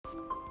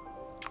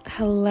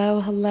Hello,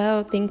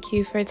 hello. Thank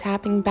you for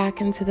tapping back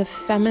into the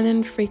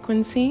feminine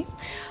frequency.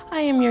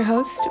 I am your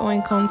host,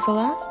 Oin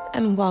Consola,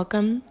 and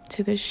welcome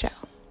to the show.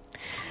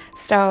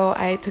 So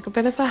I took a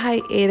bit of a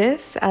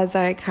hiatus as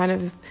I kind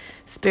of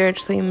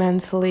spiritually,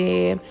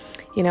 mentally,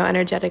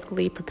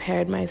 energetically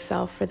prepared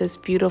myself for this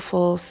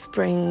beautiful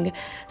spring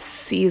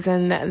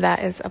season that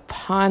is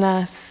upon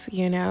us.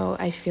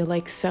 I feel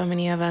like so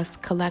many of us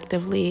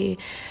collectively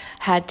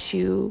had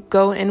to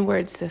go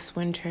inwards this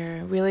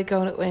winter, really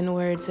go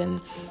inwards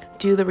and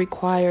do the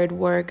required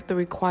work, the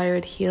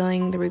required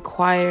healing, the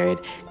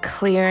required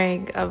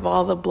clearing of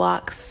all the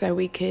blocks so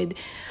we could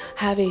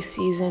have a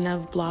season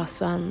of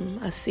blossom,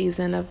 a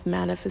season of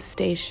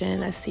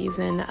manifestation, a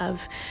season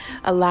of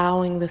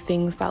allowing the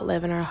things that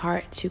live in our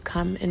heart to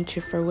come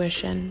into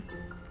fruition.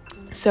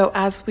 So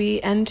as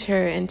we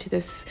enter into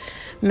this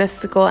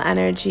mystical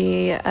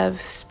energy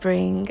of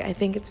spring, I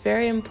think it's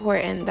very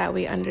important that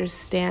we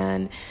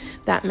understand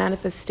that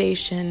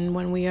manifestation,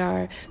 when we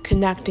are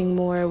connecting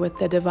more with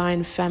the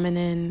divine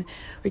feminine,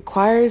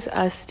 requires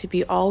us to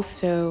be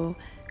also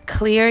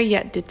clear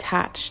yet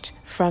detached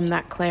from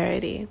that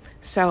clarity.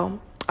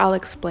 So I'll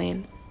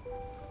explain.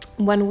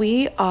 When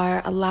we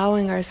are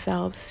allowing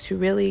ourselves to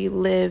really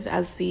live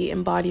as the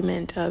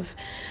embodiment of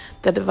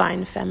the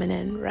divine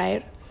feminine,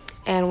 right?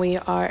 And we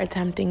are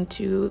attempting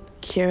to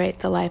curate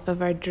the life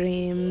of our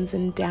dreams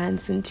and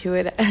dance into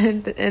it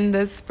in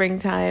the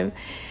springtime,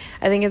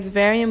 I think it's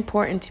very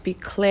important to be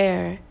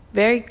clear,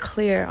 very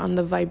clear on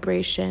the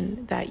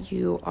vibration that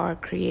you are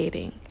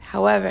creating.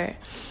 However,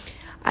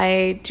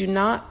 I do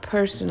not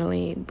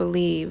personally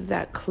believe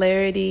that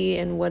clarity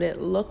in what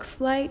it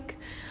looks like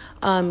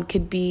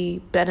could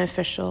be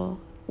beneficial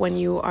when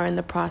you are in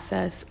the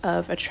process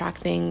of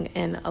attracting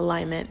an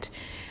alignment.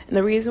 And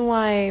the reason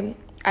why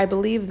I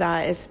believe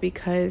that is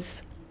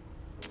because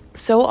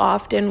so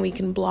often we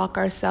can block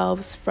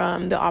ourselves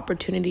from the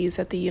opportunities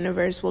that the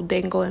universe will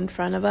dangle in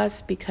front of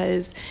us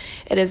because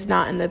it's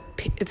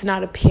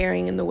not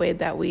appearing in the way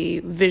that we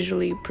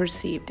visually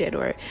perceived it,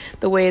 or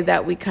the way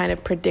that we kind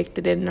of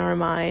predicted it in our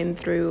mind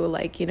through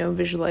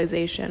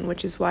visualization,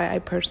 which is why I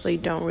personally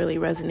don't really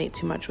resonate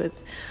too much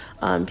with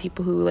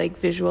people who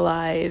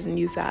visualize and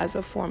use that as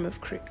a form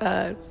of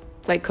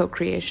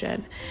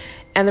co-creation.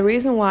 And the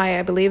reason why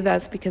I believe that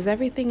is because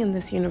everything in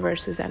this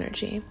universe is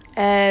energy.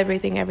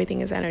 Everything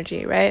is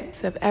energy, right?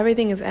 So if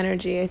everything is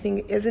energy, I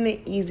think, isn't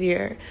it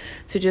easier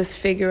to just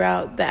figure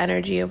out the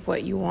energy of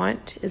what you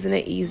want? Isn't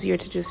it easier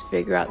to just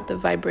figure out the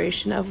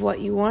vibration of what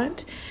you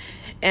want?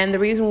 And the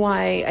reason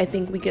why I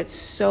think we get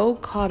so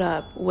caught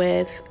up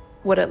with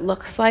what it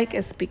looks like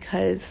is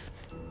because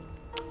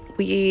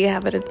we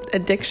have an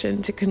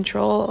addiction to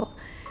control.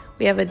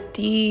 We have a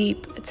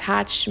deep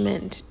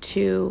attachment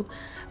to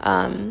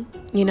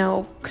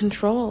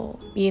control.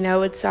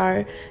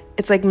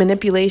 It's like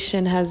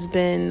manipulation has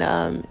been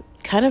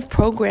kind of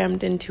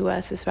programmed into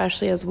us,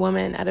 especially as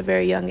women at a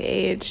very young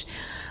age.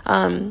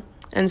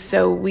 And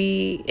so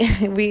we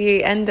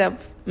end up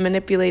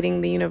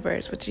manipulating the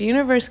universe, which the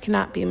universe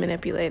cannot be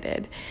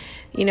manipulated.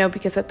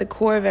 Because at the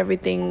core of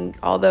everything,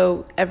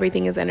 although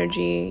everything is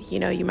energy,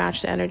 you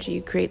match the energy,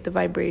 you create the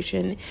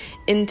vibration.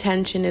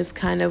 Intention is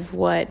kind of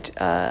what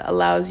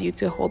allows you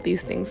to hold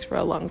these things for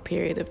a long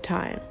period of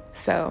time.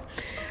 So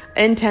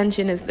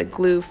intention is the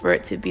glue for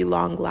it to be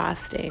long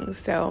lasting.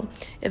 So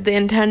if the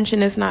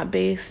intention is not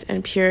based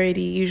in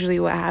purity, usually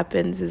what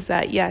happens is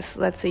that, yes,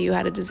 let's say you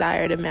had a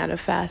desire to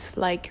manifest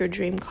like your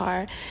dream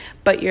car,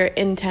 but your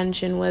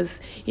intention was,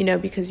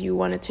 because you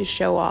wanted to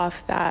show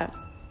off that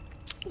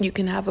you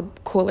can have a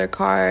cooler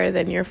car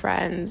than your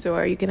friends,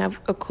 or you can have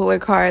a cooler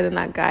car than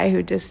that guy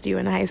who dissed you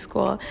in high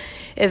school.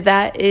 If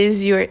that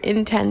is your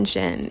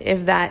intention,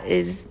 if that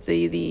is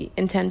the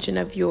intention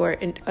of your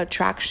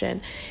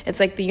attraction, it's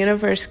like the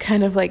universe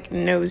kind of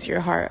knows your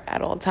heart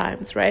at all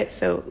times, right?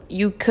 So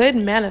you could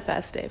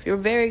manifest it. If you're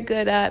very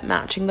good at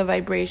matching the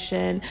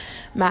vibration,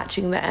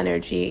 matching the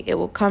energy, it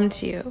will come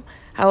to you.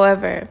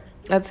 However,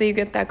 let's say you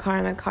get that car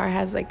and that car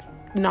has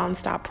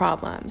nonstop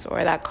problems,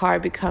 or that car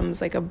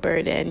becomes a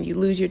burden, you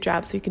lose your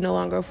job so you can no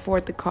longer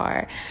afford the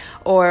car,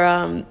 or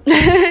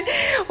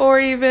or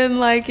even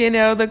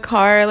the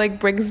car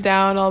breaks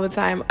down all the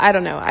time. I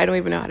don't know, I don't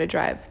even know how to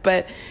drive,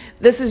 but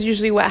this is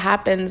usually what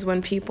happens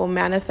when people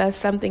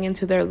manifest something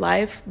into their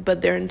life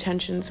but their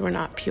intentions were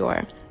not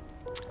pure.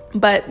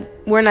 But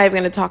we're not even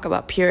going to talk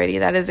about purity.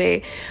 That is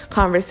a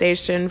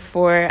conversation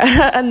for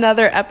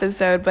another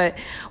episode. But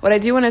what I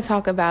do want to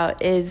talk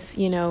about is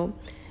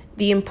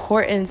the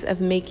importance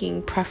of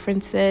making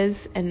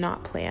preferences and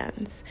not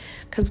plans.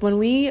 Because when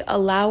we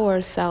allow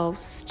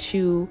ourselves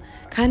to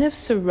kind of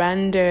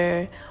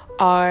surrender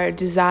our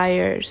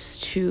desires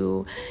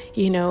to,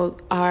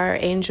 our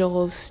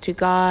angels, to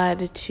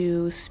God,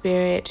 to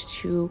spirit,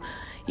 to,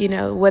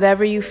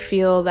 whatever you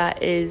feel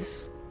that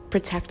is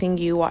protecting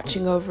you,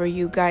 watching over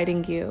you,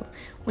 guiding you.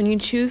 When you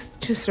choose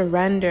to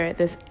surrender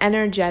this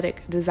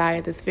energetic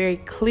desire, this very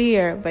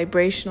clear,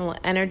 vibrational,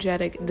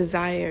 energetic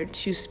desire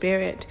to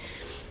spirit,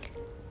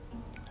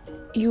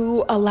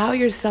 you allow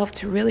yourself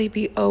to really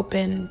be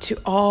open to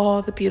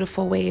all the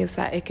beautiful ways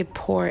that it could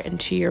pour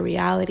into your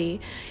reality.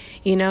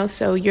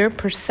 So your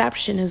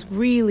perception is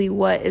really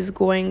what is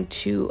going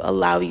to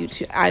allow you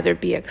to either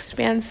be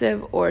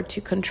expansive or to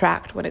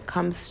contract when it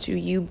comes to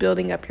you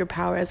building up your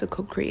power as a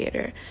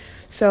co-creator.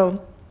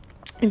 So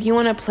if you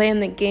want to play in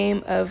the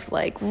game of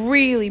like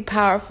really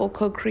powerful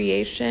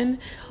co-creation,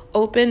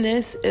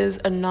 openness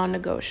is a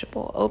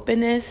non-negotiable.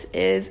 Openness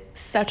is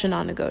such a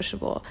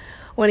non-negotiable.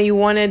 When you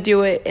want to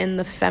do it in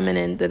the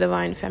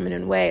divine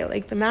feminine way,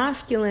 like the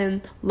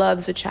masculine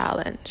loves a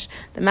challenge.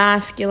 The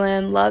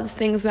masculine loves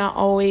things not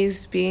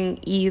always being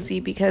easy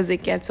because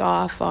it gets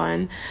off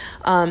on,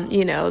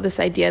 this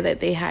idea that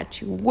they had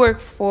to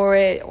work for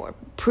it or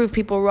prove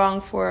people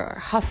wrong for it or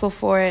hustle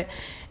for it.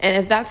 And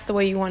if that's the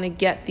way you want to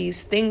get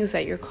these things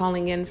that you're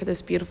calling in for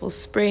this beautiful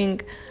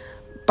spring,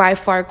 by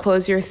far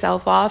close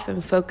yourself off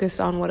and focus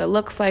on what it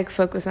looks like,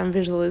 focus on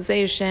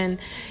visualization,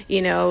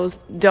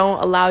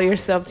 don't allow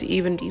yourself to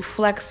even be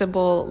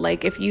flexible.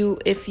 Like if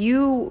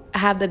you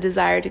have the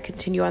desire to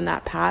continue on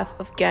that path,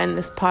 again,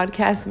 this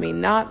podcast may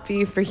not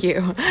be for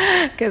you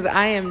because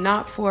I am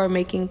not for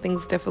making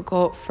things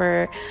difficult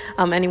for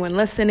anyone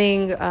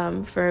listening,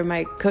 for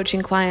my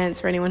coaching clients,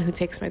 for anyone who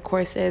takes my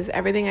courses.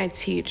 Everything I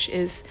teach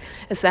is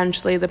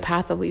essentially the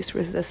path of least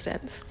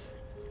resistance.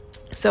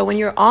 So when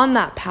you're on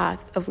that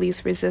path of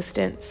least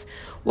resistance,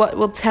 what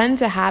will tend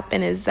to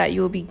happen is that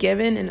you'll be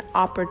given an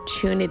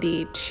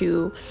opportunity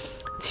to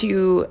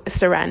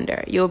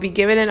surrender. You'll be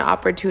given an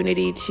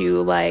opportunity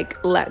to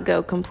let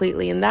go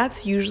completely. And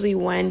that's usually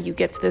when you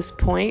get to this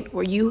point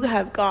where you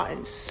have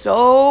gotten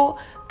so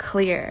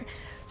clear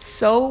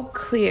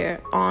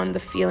on the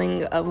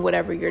feeling of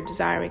whatever you're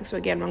desiring. So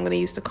again, I'm going to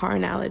use the car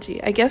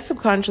analogy. I guess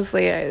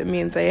subconsciously it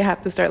means I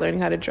have to start learning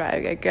how to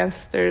drive. I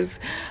guess there's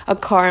a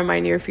car in my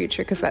near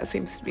future because that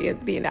seems to be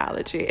the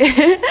analogy.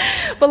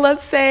 But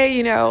let's say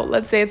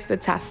it's the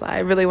Tesla. I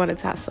really want a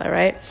Tesla,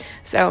 right?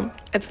 So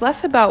it's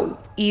less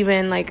about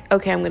even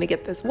okay, I'm going to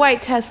get this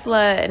white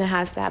Tesla and it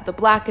has to have the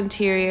black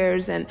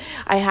interiors and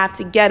I have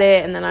to get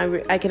it. And then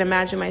I can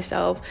imagine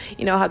myself,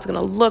 how it's going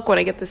to look when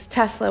I get this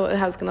Tesla,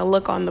 how it's going to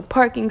look on the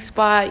parking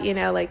spot,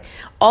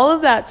 all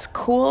of that's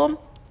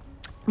cool.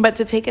 But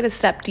to take it a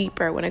step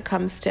deeper when it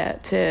comes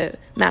to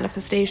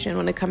manifestation,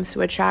 when it comes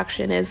to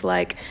attraction is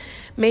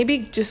maybe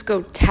just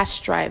go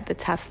test drive the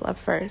Tesla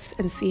first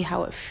and see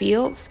how it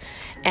feels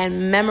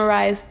and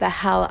memorize the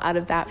hell out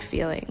of that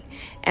feeling.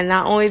 And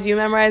not only do you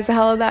memorize the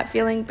hell out of that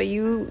feeling, but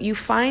you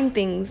find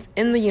things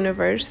in the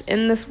universe,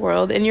 in this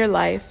world, in your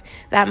life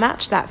that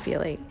match that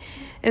feeling.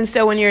 And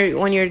so when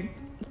you're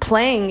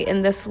playing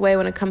in this way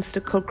when it comes to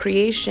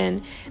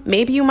co-creation,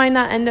 maybe you might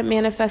not end up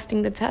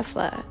manifesting the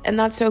Tesla, and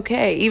that's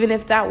okay. Even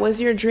if that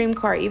was your dream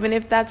car, even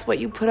if that's what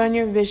you put on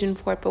your vision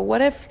board, but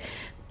what if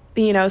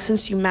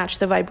since you match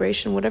the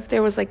vibration, what if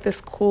there was this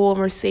cool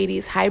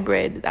Mercedes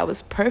hybrid that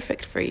was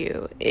perfect for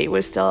you? It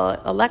was still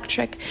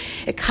electric.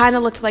 It kind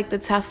of looked like the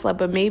Tesla,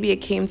 but maybe it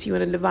came to you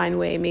in a divine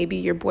way. Maybe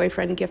your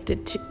boyfriend gifted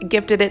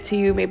it to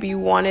you. Maybe you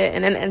won it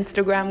in an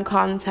Instagram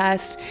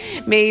contest.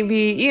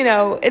 Maybe,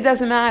 it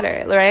doesn't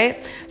matter,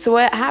 right? So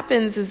what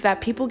happens is that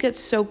people get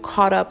so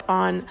caught up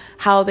on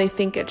how they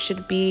think it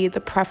should be,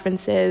 the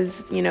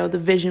preferences, the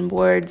vision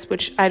boards,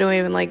 which I don't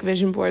even like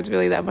vision boards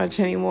really that much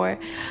anymore.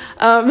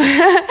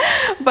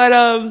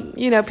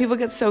 But, people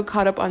get so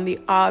caught up on the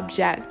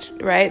object,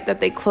 right, that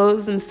they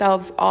close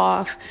themselves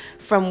off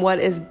from what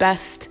is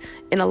best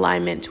in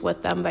alignment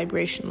with them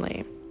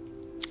vibrationally.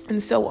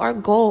 And so our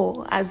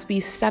goal as we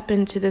step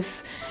into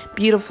this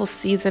beautiful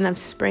season of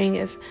spring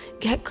is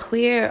get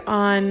clear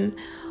on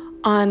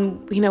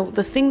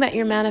the thing that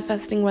you're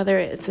manifesting, whether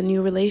it's a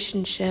new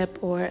relationship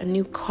or a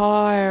new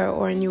car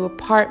or a new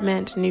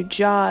apartment, a new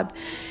job.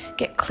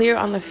 Get clear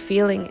on the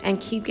feeling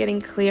and keep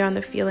getting clear on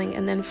the feeling,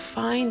 and then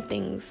find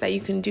things that you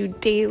can do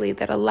daily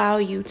that allow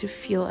you to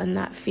feel in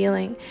that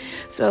feeling.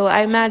 So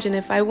I imagine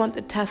if I want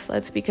the Tesla,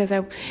 it's because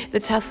the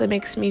Tesla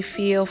makes me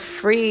feel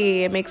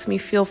free. It makes me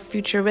feel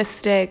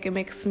futuristic. It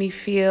makes me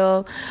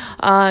feel,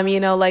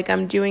 like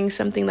I'm doing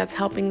something that's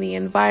helping the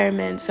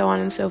environment, so on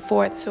and so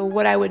forth. So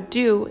what I would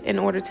do in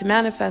order to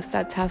manifest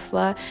that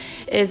Tesla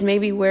is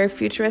maybe wear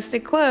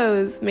futuristic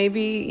clothes,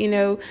 maybe,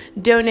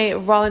 donate or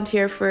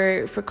volunteer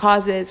for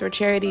causes or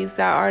charities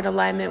that are in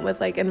alignment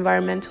with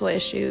environmental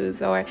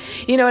issues, or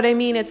what I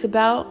mean. It's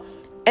about,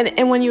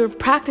 and when you're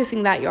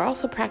practicing that, you're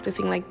also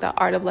practicing the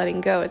art of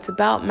letting go. It's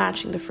about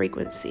matching the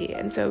frequency.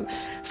 And so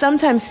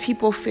sometimes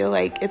people feel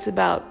like it's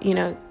about,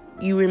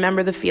 you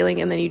remember the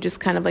feeling and then you just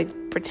kind of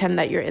pretend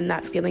that you're in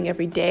that feeling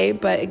every day.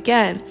 But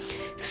again,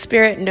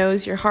 spirit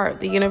knows your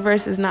heart. The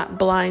universe is not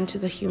blind to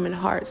the human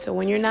heart. So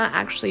when you're not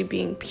actually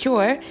being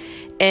pure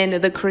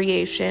in the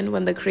creation,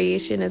 when the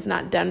creation is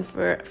not done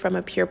from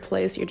a pure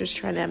place, you're just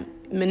trying to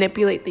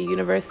manipulate the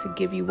universe to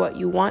give you what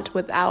you want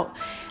without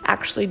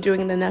actually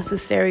doing the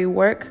necessary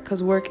work,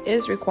 because work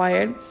is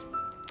required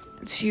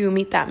to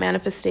meet that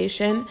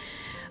manifestation.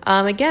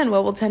 Again,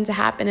 what will tend to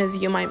happen is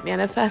you might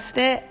manifest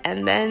it,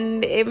 and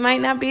then it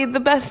might not be the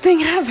best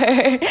thing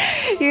ever,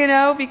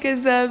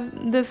 because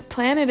this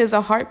planet is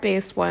a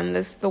heart-based one.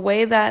 The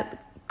way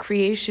that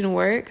creation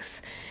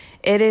works,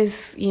 it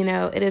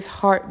is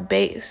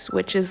heart-based,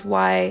 which is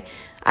why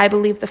I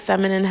believe the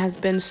feminine has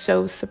been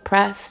so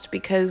suppressed,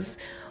 because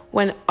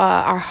when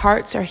our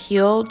hearts are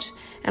healed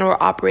and we're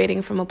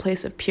operating from a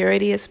place of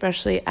purity,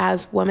 especially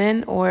as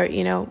women or,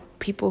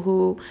 people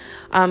who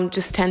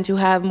just tend to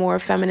have more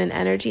feminine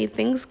energy,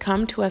 things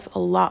come to us a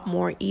lot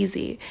more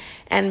easy.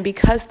 And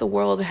because the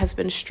world has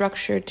been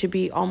structured to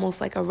be almost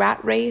like a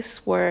rat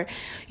race where,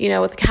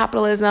 with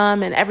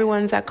capitalism and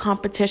everyone's at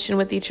competition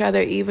with each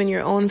other, even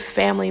your own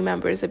family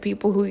members, the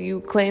people who you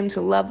claim to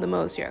love the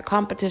most, you're at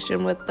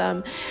competition with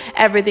them.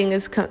 Everything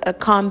is a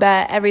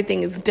combat.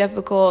 Everything is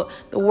difficult.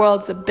 The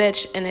world's a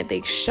bitch. And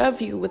they shove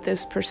you with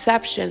this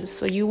perception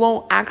so you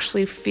won't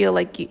actually feel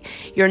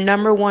like your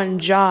number one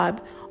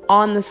job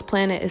on this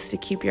planet is to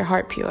keep your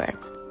heart pure.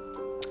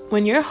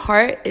 When your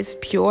heart is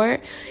pure,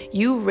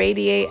 you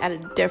radiate at a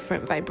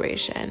different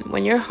vibration.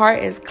 When your heart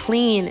is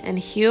clean and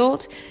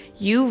healed,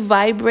 you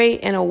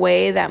vibrate in a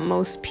way that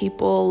most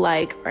people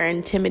are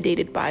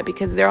intimidated by,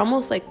 because they're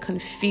almost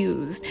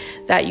confused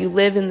that you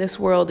live in this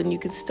world and you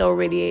can still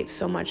radiate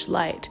so much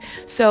light.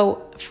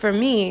 So for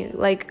me,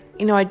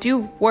 I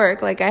do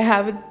work. I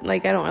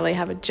don't really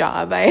have a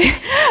job. I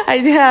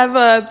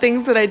have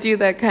things that I do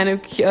that kind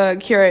of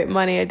curate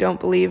money. I don't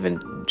believe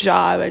in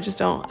job. I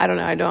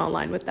don't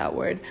align with that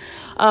word.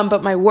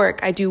 But my work,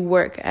 I do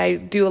work. I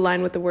do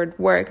align with the word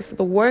work. So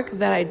the work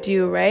that I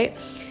do, right,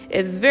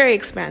 is very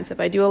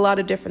expansive. I do a lot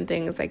of different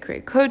things. I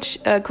create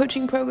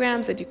coaching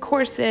programs. I do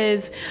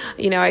courses.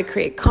 I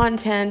create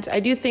content.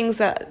 I do things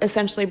that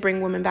essentially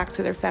bring women back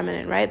to their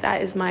feminine, right?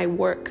 That is my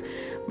work,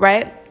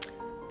 right?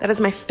 That is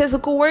my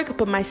physical work,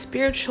 but my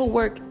spiritual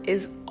work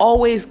is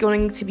always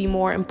going to be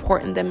more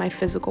important than my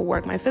physical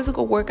work. My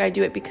physical work, I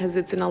do it because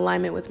it's in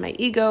alignment with my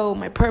ego,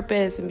 my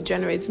purpose, and it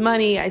generates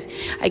money. I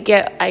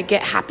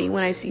get happy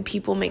when I see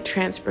people make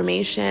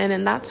transformation,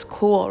 and that's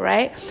cool,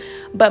 right?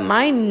 But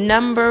my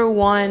number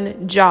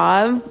one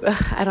job,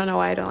 I don't know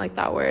why I don't like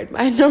that word.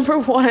 My number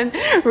one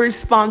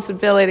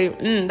responsibility,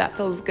 that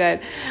feels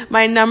good.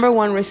 My number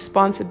one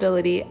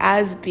responsibility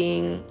as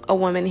being a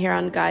woman here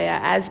on Gaia,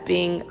 as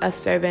being a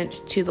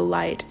servant to the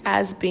light,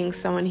 as being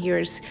someone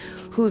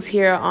who's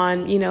here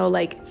on,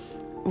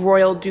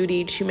 royal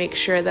duty to make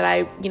sure that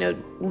I,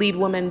 lead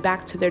women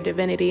back to their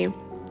divinity.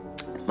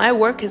 My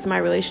work is my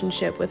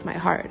relationship with my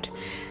heart.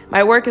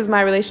 My work is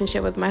my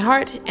relationship with my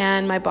heart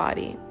and my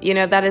body.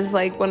 That is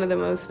one of the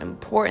most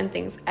important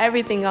things.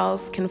 Everything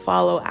else can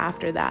follow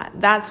after that.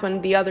 That's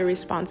when the other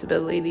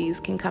responsibilities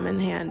can come in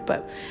hand.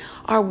 But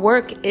our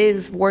work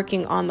is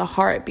working on the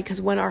heart,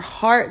 because when our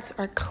hearts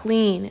are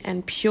clean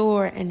and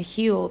pure and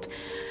healed,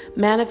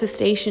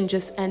 manifestation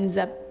just ends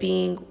up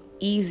being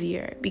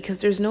easier because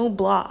there's no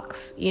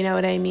blocks. You know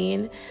what I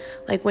mean?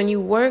 When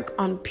you work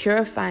on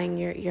purifying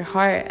your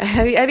heart,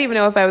 I didn't even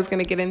know if I was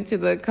going to get into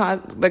the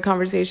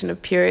conversation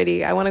of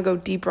purity. I want to go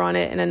deeper on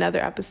it in another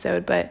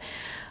episode, but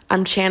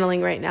I'm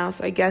channeling right now,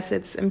 so I guess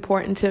it's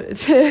important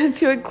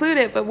to include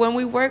it. But when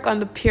we work on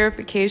the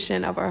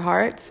purification of our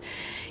hearts,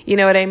 you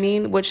know what I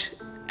mean, which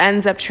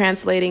ends up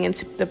translating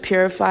into the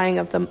purifying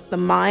of the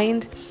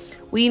mind,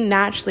 we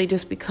naturally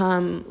just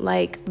become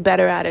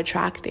better at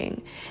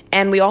attracting.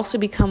 And we also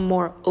become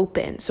more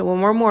open. So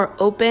when we're more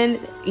open,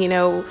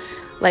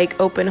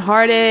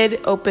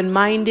 open-hearted,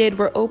 open-minded,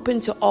 we're open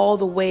to all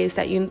the ways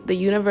that the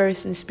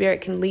universe and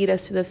spirit can lead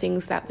us to the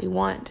things that we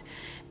want.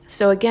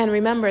 So again,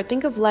 remember,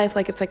 think of life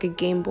like it's like a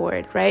game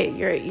board, right?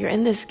 You're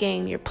in this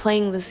game, you're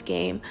playing this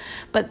game,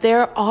 but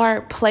there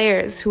are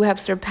players who have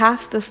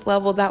surpassed this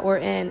level that we're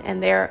in,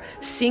 and they're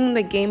seeing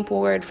the game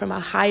board from a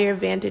higher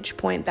vantage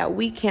point that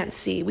we can't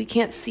see. We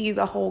can't see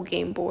the whole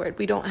game board.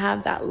 We don't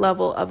have that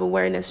level of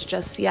awareness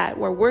just yet.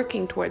 We're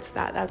working towards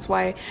that. That's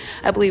why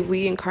I believe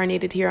we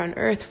incarnated here on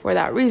Earth for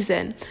that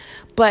reason.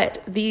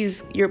 But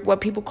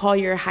what people call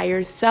your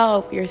higher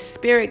self, your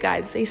spirit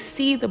guides, they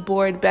see the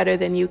board better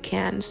than you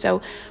can.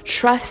 So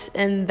trust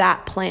in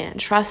that plan.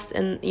 Trust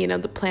in,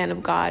 the plan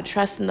of God.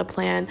 Trust in the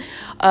plan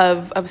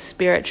of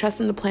spirit. Trust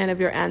in the plan of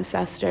your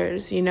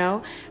ancestors,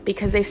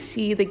 because they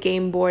see the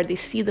game board. They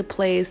see the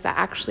plays that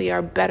actually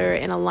are better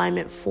in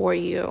alignment for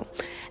you.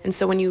 And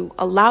so when you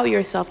allow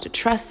yourself to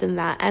trust in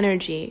that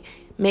energy,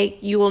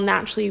 you will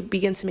naturally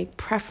begin to make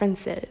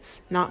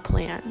preferences, not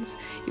plans.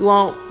 You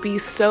won't be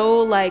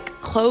so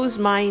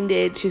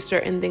closed-minded to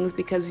certain things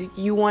because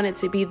you want it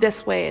to be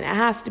this way and it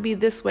has to be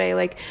this way.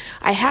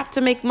 I have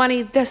to make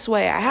money this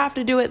way. I have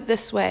to do it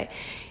this way.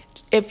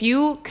 If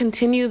you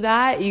continue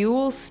that, you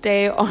will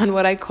stay on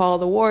what I call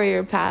the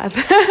warrior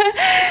path.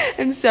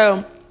 And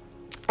so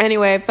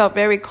Anyway, I felt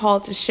very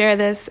called to share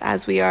this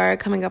as we are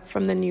coming up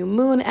from the new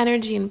moon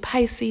energy in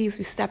Pisces.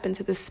 We step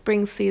into the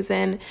spring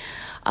season.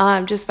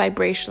 Just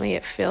vibrationally,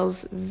 it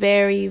feels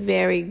very,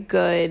 very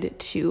good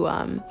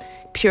to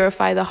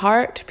purify the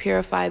heart,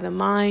 purify the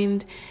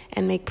mind,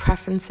 and make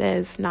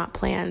preferences, not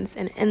plans.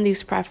 And in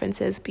these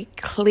preferences, be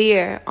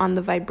clear on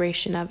the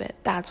vibration of it.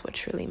 That's what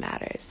truly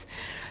matters.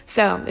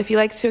 So if you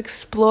like to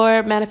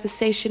explore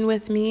manifestation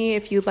with me,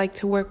 if you'd like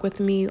to work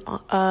with me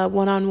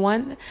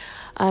one-on-one,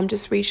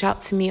 just reach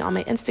out to me on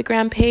my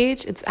Instagram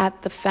page. It's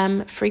at the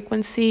Femme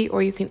Frequency,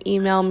 or you can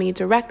email me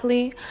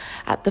directly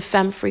at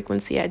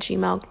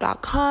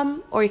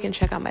thefemmefrequency@gmail.com, or you can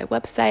check out my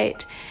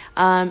website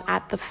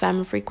at the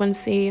Femme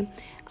Frequency.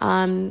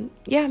 And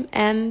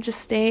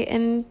just stay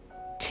in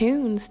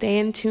tune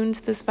to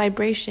this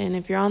vibration.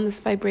 If you're on this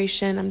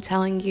vibration, I'm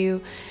telling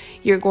you,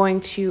 you're going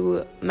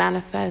to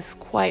manifest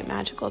quite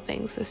magical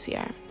things this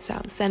year.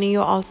 So sending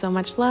you all so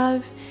much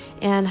love,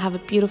 and have a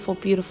beautiful,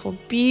 beautiful,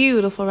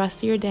 beautiful rest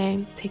of your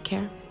day. Take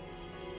care.